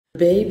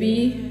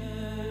Baby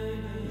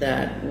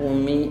that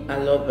Wunmi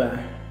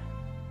Aloba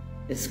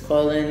is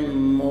calling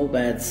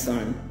Mohbad's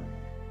son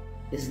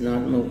is not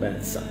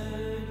Mohbad's son.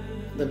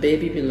 The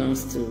baby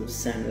belongs to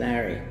Sam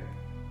Larry.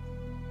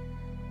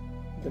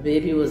 The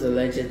baby was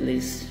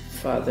allegedly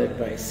fathered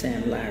by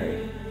Sam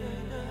Larry.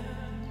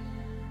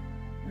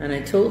 And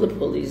I told the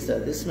police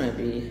that this might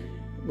be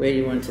where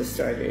you want to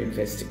start your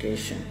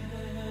investigation.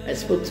 I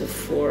spoke to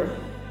 4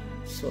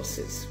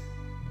 sources.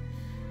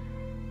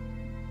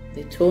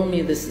 They told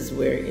me this is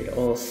where it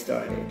all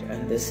started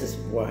and this is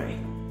why.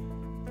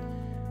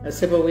 I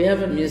said, but we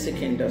have a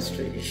music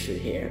industry issue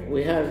here.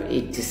 We have a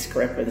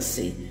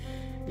discrepancy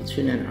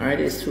between an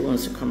artist who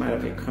wants to come out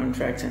of a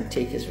contract and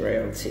take his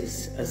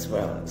royalties as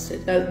well. I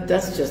said,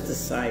 that's just a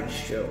side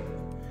show.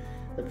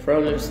 The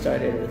problem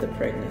started with the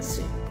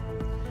pregnancy.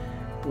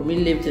 We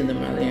lived in the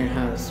Malian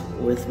house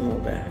with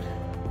Mohbad,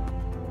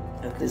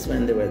 at least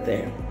when they were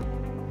there.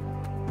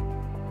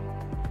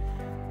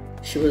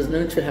 She was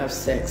known to have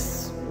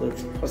sex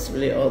with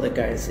possibly all the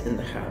guys in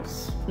the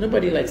house.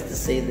 Nobody likes to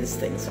say these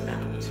things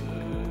out.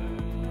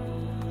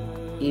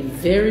 A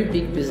very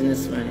big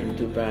businessman in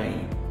Dubai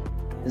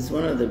is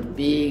one of the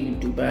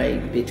big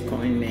Dubai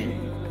Bitcoin men.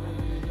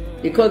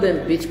 They call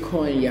them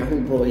Bitcoin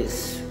Yahoo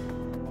boys.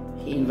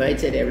 He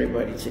invited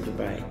everybody to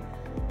Dubai.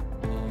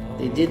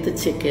 They did the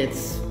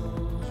tickets.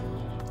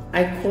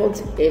 I called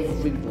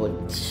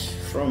everybody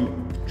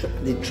from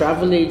the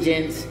travel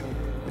agent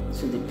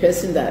to the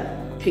person that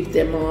picked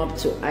them up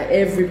to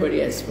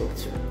everybody I spoke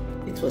to.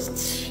 It was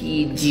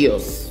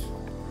tedious.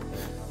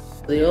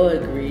 They all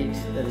agreed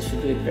that they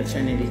should do a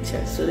paternity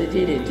test. So they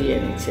did a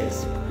DNA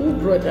test. Who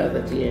brought out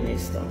the DNA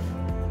stuff?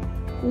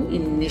 Who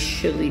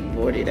initially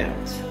brought it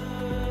out?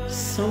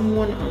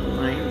 Someone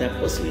online that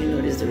possibly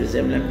noticed the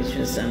resemblance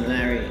between Sam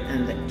Larry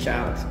and the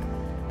child.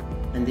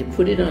 And they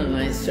put it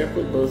online,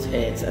 circled both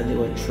heads, and they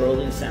were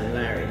trolling Sam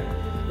Larry.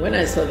 When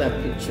I saw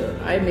that picture,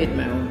 I made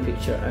my own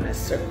picture and I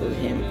circled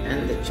him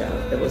and the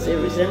child. There was a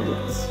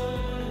resemblance.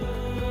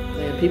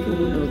 There are people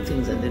who know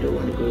things and they don't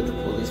want to go to the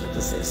police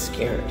because they're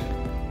scared.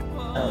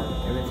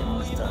 Everything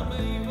was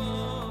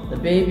done. The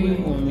baby,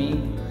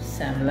 Wunmi,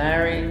 Sam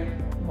Larry,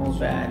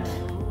 Mohbad,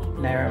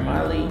 Naira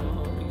Marley,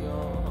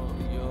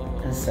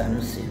 and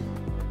Sanusi.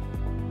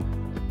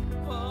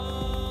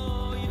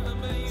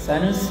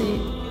 Sanusi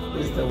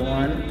is the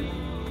one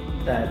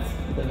that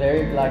the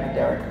very black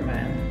dark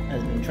man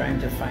has been trying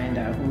to find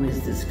out who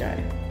is this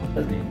guy.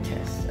 The DNA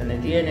test. And the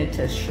DNA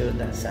test showed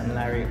that Sam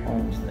Larry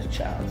owns the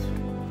child.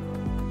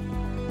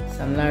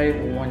 Sam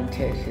Larry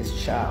wanted his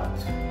child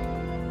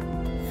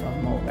from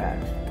Mohbad.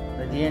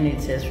 The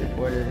DNA test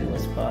reported it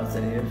was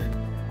positive,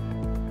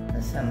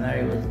 and Sam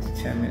Larry was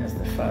determined as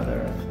the father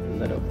of the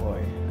little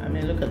boy. I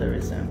mean, look at the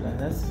resemblance.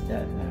 That's his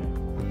dad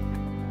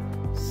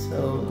now.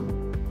 So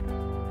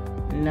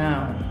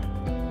now,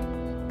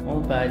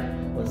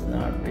 Mohbad was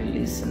not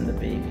releasing the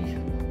baby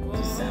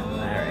to Sam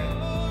Larry.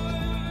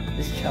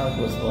 This child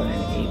was born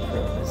in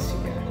April this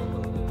year.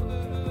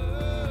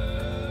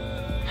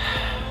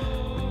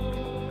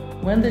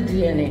 When the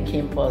DNA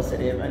came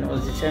positive and it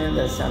was determined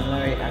that Sam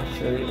Larry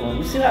actually owned,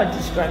 you see how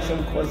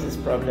distraction causes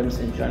problems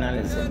in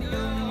journalism?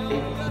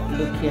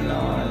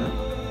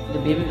 The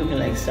baby looking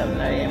like Sam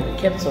Larry, and we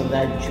kept on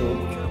that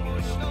joke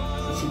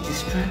to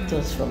distract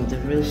us from the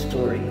real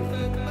story.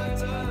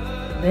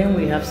 Then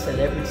we have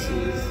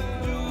celebrities.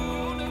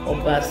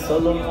 Oba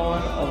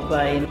Solomon,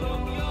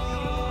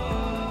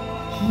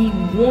 he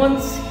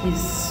wants his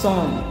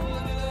son.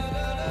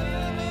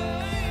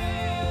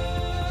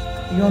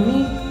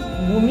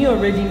 Wunmi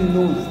already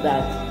knows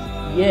that,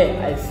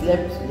 yeah, I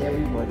slept with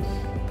everybody.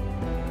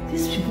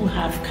 These people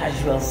have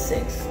casual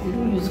sex. They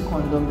don't use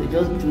condom, they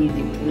just do it,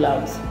 they pull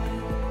out.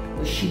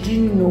 But she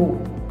didn't know.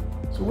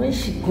 So when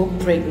she got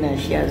pregnant,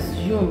 she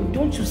assumed,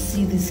 don't you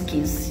see these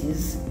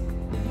cases?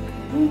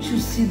 Don't you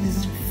see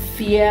these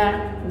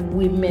fair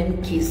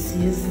women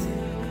cases?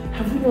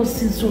 Have we not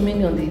seen so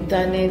many on the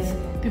internet?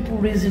 People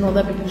raising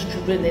other people's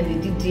children and they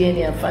did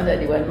DNA and found that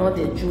they were not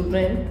their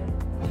children.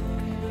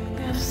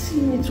 I have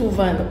seen it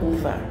over and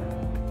over.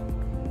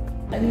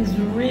 And it's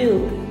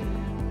real.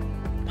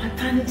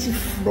 Paternity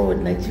fraud.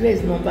 Nigeria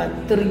is number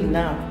 3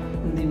 now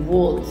in the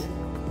world.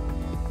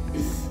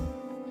 It's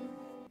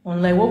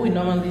unlike what we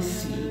normally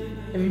see.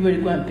 Everybody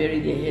go and bury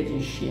their head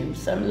in shame.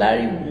 Sam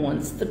Larry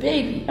wants the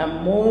baby,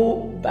 and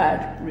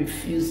Mohbad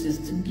refuses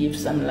to give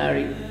Sam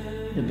Larry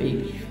the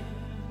baby.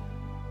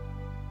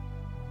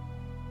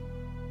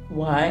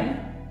 Why?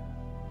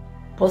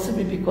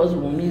 Possibly because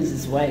Wunmi is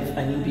his wife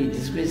and he'll be a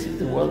disgrace if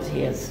the world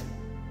hears.